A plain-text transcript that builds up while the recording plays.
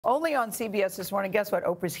Only on CBS This Morning. Guess what?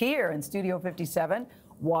 Oprah's here in Studio 57.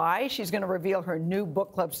 Why? She's going to reveal her new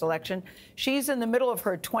book club selection. She's in the middle of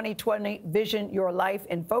her 2020 Vision Your Life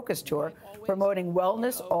in Focus tour, promoting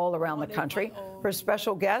wellness all around the country. Her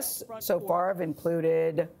special guests so far have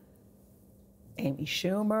included Amy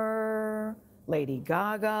Schumer, Lady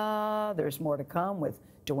Gaga. There's more to come with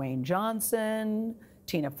Dwayne Johnson.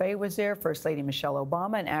 Tina Fey was there, First Lady Michelle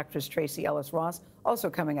Obama, and actress Tracee Ellis Ross also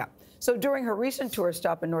coming up. So during her recent tour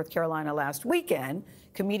stop in North Carolina last weekend,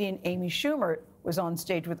 comedian Amy Schumer was on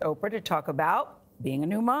stage with Oprah to talk about being a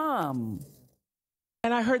new mom.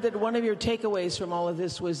 And I heard that one of your takeaways from all of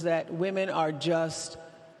this was that women are just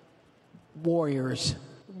warriors.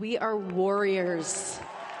 We are warriors.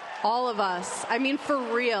 All of us. I mean, for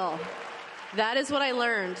real. That is what I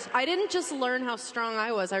learned. I didn't just learn how strong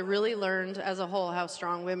I was. I really learned as a whole how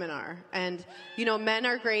strong women are. And, you know, men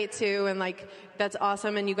are great too. And, like, that's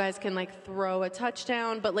awesome. And you guys can, like, throw a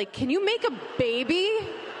touchdown. But, like, can you make a baby?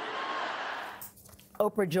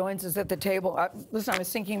 Oprah joins us at the table. Listen, I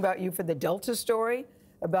was thinking about you for the Delta story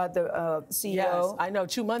about the CEO. Yes, I know.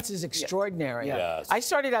 2 months is extraordinary. Yes. I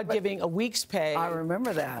started out giving a week's pay. I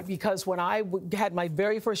remember that. Because when I had my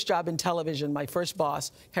very first job in television, my first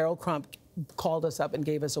boss, Harold Crump, called us up and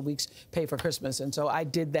gave us a week's pay for Christmas. And so I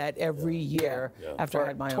did that every year after I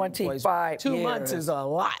had my own employees. 25 2 years. months is a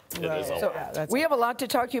lot. It is a lot. We have a lot to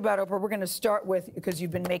talk to you about, Oprah. We're going to start with, because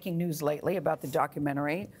you've been making news lately about the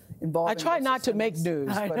documentary involving... I try not to make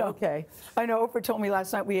news, I but know. okay. I know. Oprah told me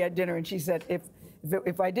last night we had dinner, and she said,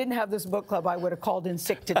 if I didn't have this book club, I would have called in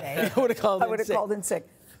sick today. I would have called in sick.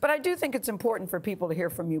 But I do think it's important for people to hear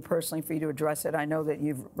from you personally, for you to address it. I know that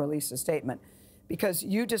you've released a statement, because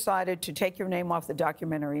you decided to take your name off the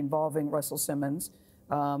documentary involving Russell Simmons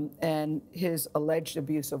and his alleged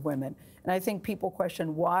abuse of women. And I think people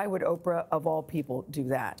question, why would Oprah, of all people, do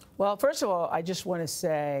that? Well, first of all, I just want to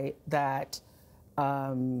say that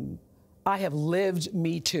I have lived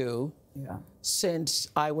Me Too since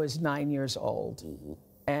I was 9 years old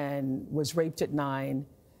and was raped at 9,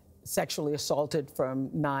 sexually assaulted from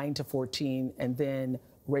 9 to 14, and then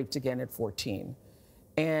raped again at 14.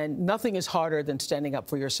 And nothing is harder than standing up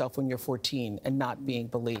for yourself when you're 14 and not being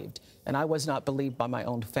believed. And I was not believed by my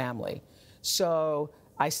own family. So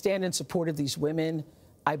I stand in support of these women.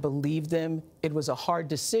 I believe them. It was a hard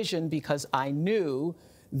decision because I knew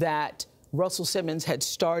that Russell Simmons had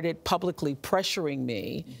started publicly pressuring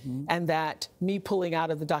me and that me pulling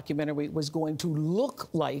out of the documentary was going to look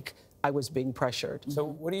like I was being pressured. So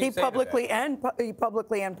what do you say Publicly and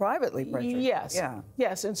privately pressured. Yes. Yeah.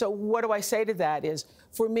 Yes. And so what do I say to that is,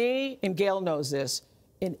 for me, and Gayle knows this,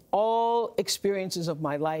 in all experiences of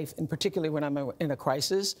my life, and particularly when I'm in a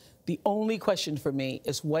crisis, the only question for me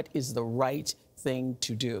is what is the right thing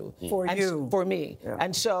to do? For you. For me. Yeah.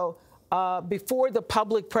 And so before the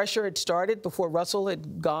public pressure had started, before Russell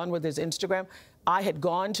had gone with his Instagram, I had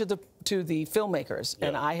gone to the filmmakers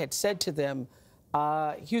and I had said to them,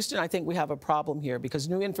 Houston, I think we have a problem here, because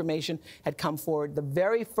new information had come forward the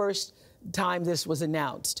very first time this was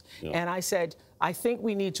announced. And I said, I think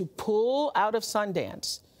we need to pull out of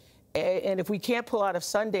Sundance. And if we can't pull out of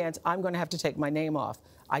Sundance, I'm going to have to take my name off.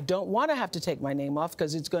 I don't want to have to take my name off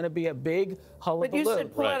because it's going to be a big hullabaloo. But you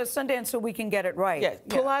said pull out of Sundance so we can get it right. Yeah,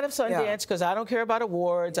 pull out of Sundance because I don't care about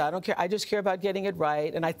awards. I don't care. I just care about getting it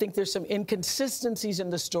right. And I think there's some inconsistencies in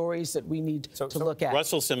the stories that we need to look at.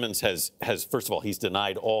 Russell Simmons has, first of all, he's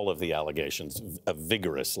denied all of the allegations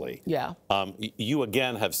vigorously. Yeah. You,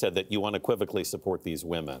 again, have said that you unequivocally support these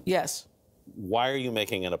women. Yes. Why are you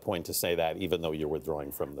making it a point to say that, even though you're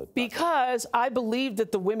withdrawing from the... Because I believe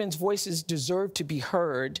that the women's voices deserve to be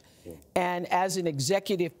heard. And as an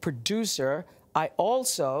executive producer, I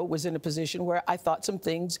also was in a position where I thought some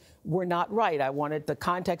things were not right. I wanted the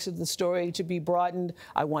context of the story to be broadened.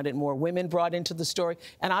 I wanted more women brought into the story.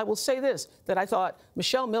 And I will say this, that I thought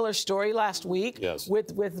Michelle Miller's story last week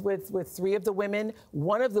with 3 of the women,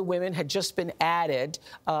 one of the women had just been added,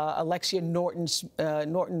 Alexia Norton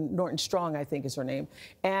Strong, I think is her name.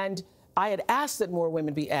 And I had asked that more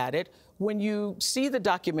women be added. When you see the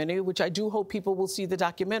documentary, which I do hope people will see the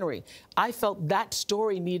documentary, I felt that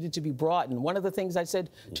story needed to be broadened. One of the things I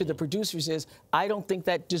said to the producers is, I don't think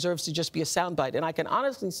that deserves to just be a soundbite. And I can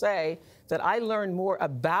honestly say that I learned more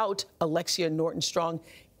about Alexia Norton Strong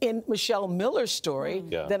in Michelle Miller's story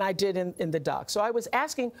than I did in the doc. So I was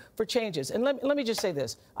asking for changes. And let me just say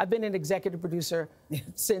this. I've been an executive producer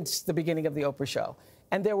since the beginning of the Oprah show.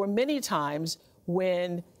 And there were many times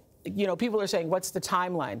when, you know, people are saying, what's the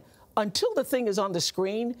timeline? Until the thing is on the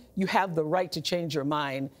screen, you have the right to change your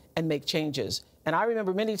mind and make changes. And I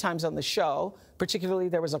remember many times on the show, particularly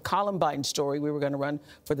there was a Columbine story we were going to run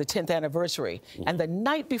for the 10th anniversary. And the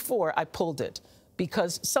night before, I pulled it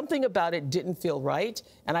because something about it didn't feel right.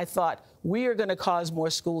 And I thought, we are going to cause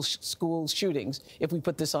more school shootings if we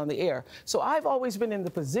put this on the air. So I've always been in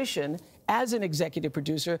the position as an executive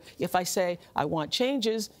producer, if I say I want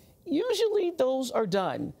changes, usually those are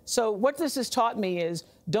done. So what this has taught me is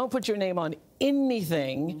don't put your name on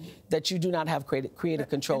anything that you do not have creative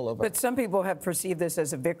control over. But some people have perceived this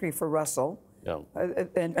as a victory for Russell. Yeah.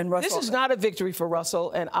 And Russell. This is not a victory for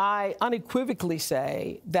Russell, and I unequivocally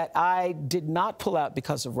say that I did not pull out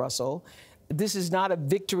because of Russell. This is not a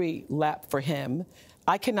victory lap for him.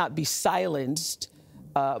 I cannot be silenced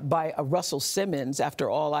by a Russell Simmons after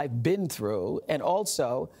all I've been through. And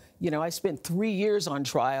also, you know, I spent 3 years on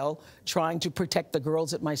trial trying to protect the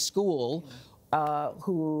girls at my school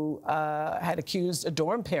who had accused a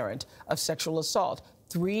dorm parent of sexual assault.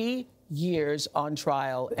 3 years on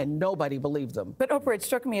trial, and nobody believed them. But Oprah, it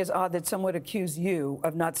struck me as odd that some would accuse you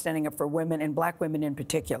of not standing up for women, and black women in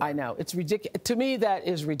particular. I know. It's ridiculous. To me, that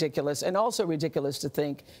is ridiculous, and also ridiculous to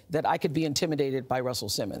think that I could be intimidated by Russell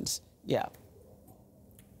Simmons. Yeah.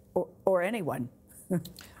 Or anyone.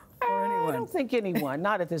 Or anyone. I don't think anyone,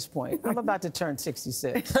 not at this point. I'm about to turn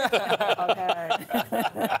 66. Okay.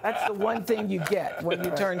 That's the one thing you get when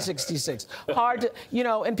you turn 66. Hard to, you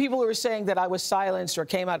know, and people who were saying that I was silenced or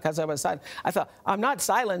came out because I was silent. I thought, I'm not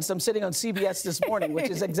silenced. I'm sitting on CBS This Morning,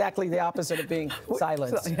 which is exactly the opposite of being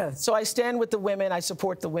silenced. Yes. So I stand with the women. I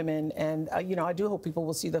support the women. And, you know, I do hope people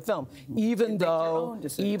will see the film, even though,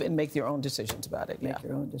 make their own decisions about it. Make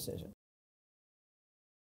your own decision.